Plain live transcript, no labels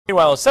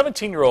Meanwhile, a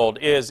 17-year-old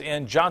is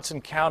in Johnson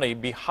County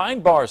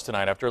behind bars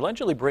tonight after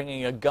allegedly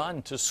bringing a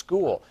gun to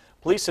school.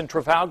 Police in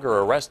Trafalgar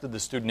arrested the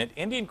student at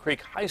Indian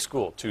Creek High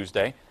School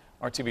Tuesday.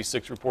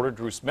 RTV6 reporter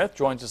Drew Smith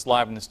joins us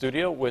live in the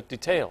studio with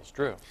details.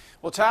 Drew.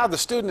 Well, Todd, the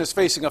student is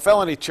facing a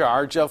felony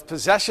charge of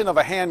possession of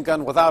a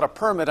handgun without a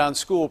permit on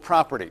school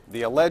property.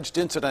 The alleged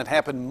incident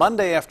happened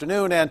Monday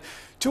afternoon, and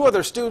two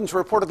other students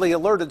reportedly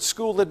alerted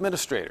school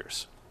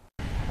administrators.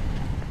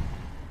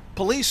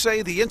 Police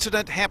say the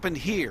incident happened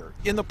here,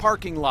 in the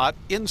parking lot,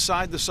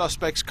 inside the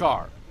suspect's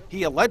car.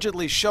 He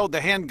allegedly showed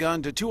the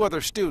handgun to two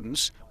other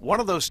students. One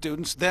of those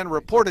students then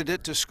reported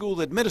it to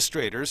school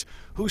administrators,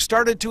 who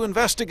started to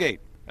investigate.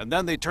 And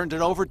then they turned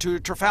it over to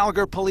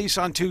Trafalgar police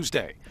on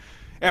Tuesday.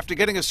 After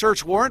getting a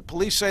search warrant,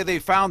 police say they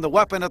found the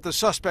weapon at the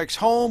suspect's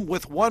home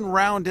with one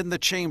round in the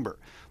chamber.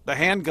 The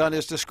handgun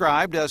is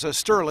described as a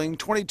Sterling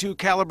 .22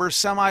 caliber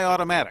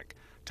semi-automatic.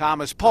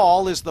 Thomas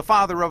Paul is the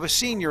father of a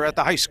senior at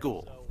the high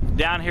school.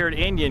 Down here at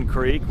Indian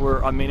Creek, we're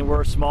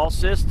a small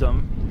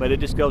system, but it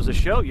just goes to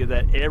show you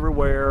that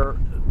everywhere,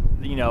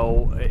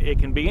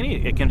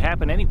 it can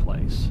happen any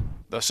place.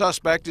 The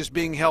suspect is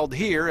being held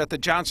here at the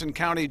Johnson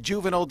County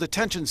Juvenile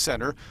Detention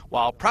Center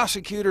while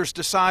prosecutors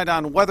decide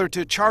on whether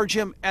to charge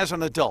him as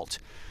an adult.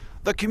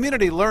 The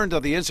community learned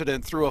of the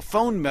incident through a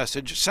phone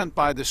message sent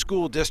by the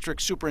school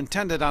district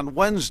superintendent on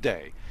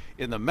Wednesday.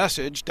 In the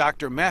message,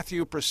 Dr.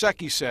 Matthew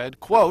Prosecki said,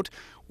 quote,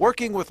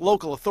 "Working with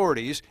local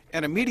authorities,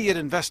 an immediate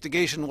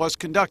investigation was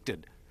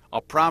conducted.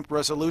 A prompt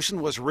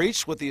resolution was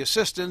reached with the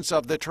assistance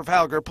of the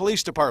Trafalgar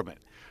Police Department.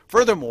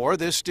 Furthermore,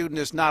 this student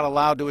is not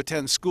allowed to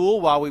attend school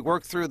while we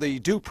work through the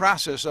due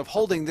process of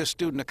holding this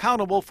student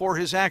accountable for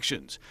his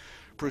actions."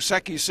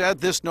 Prosecki said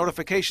this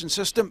notification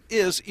system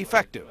is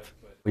effective.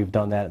 We've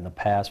done that in the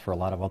past for a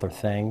lot of other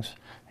things,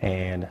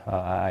 and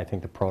I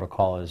think the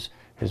protocol is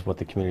what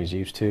the community is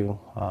used to.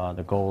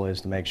 The goal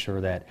is to make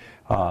sure that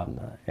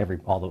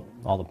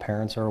all the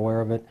parents are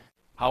aware of it.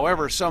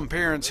 However, some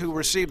parents who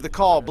received the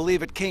call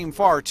believe it came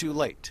far too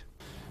late.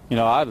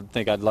 I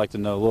think I'd like to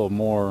know a little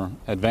more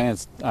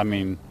advanced.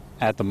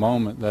 At the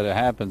moment that it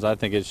happens, I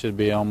think it should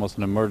be almost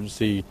an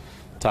emergency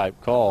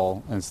type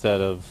call instead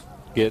of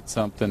get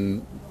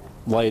something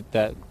late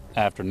that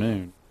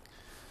afternoon.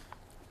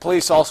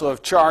 Police also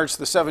have charged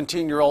the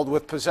 17-year-old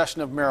with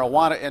possession of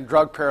marijuana and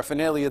drug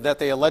paraphernalia that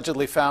they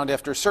allegedly found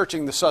after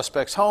searching the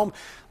suspect's home.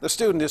 The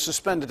student is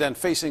suspended and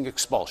facing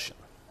expulsion.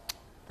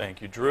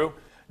 Thank you, Drew.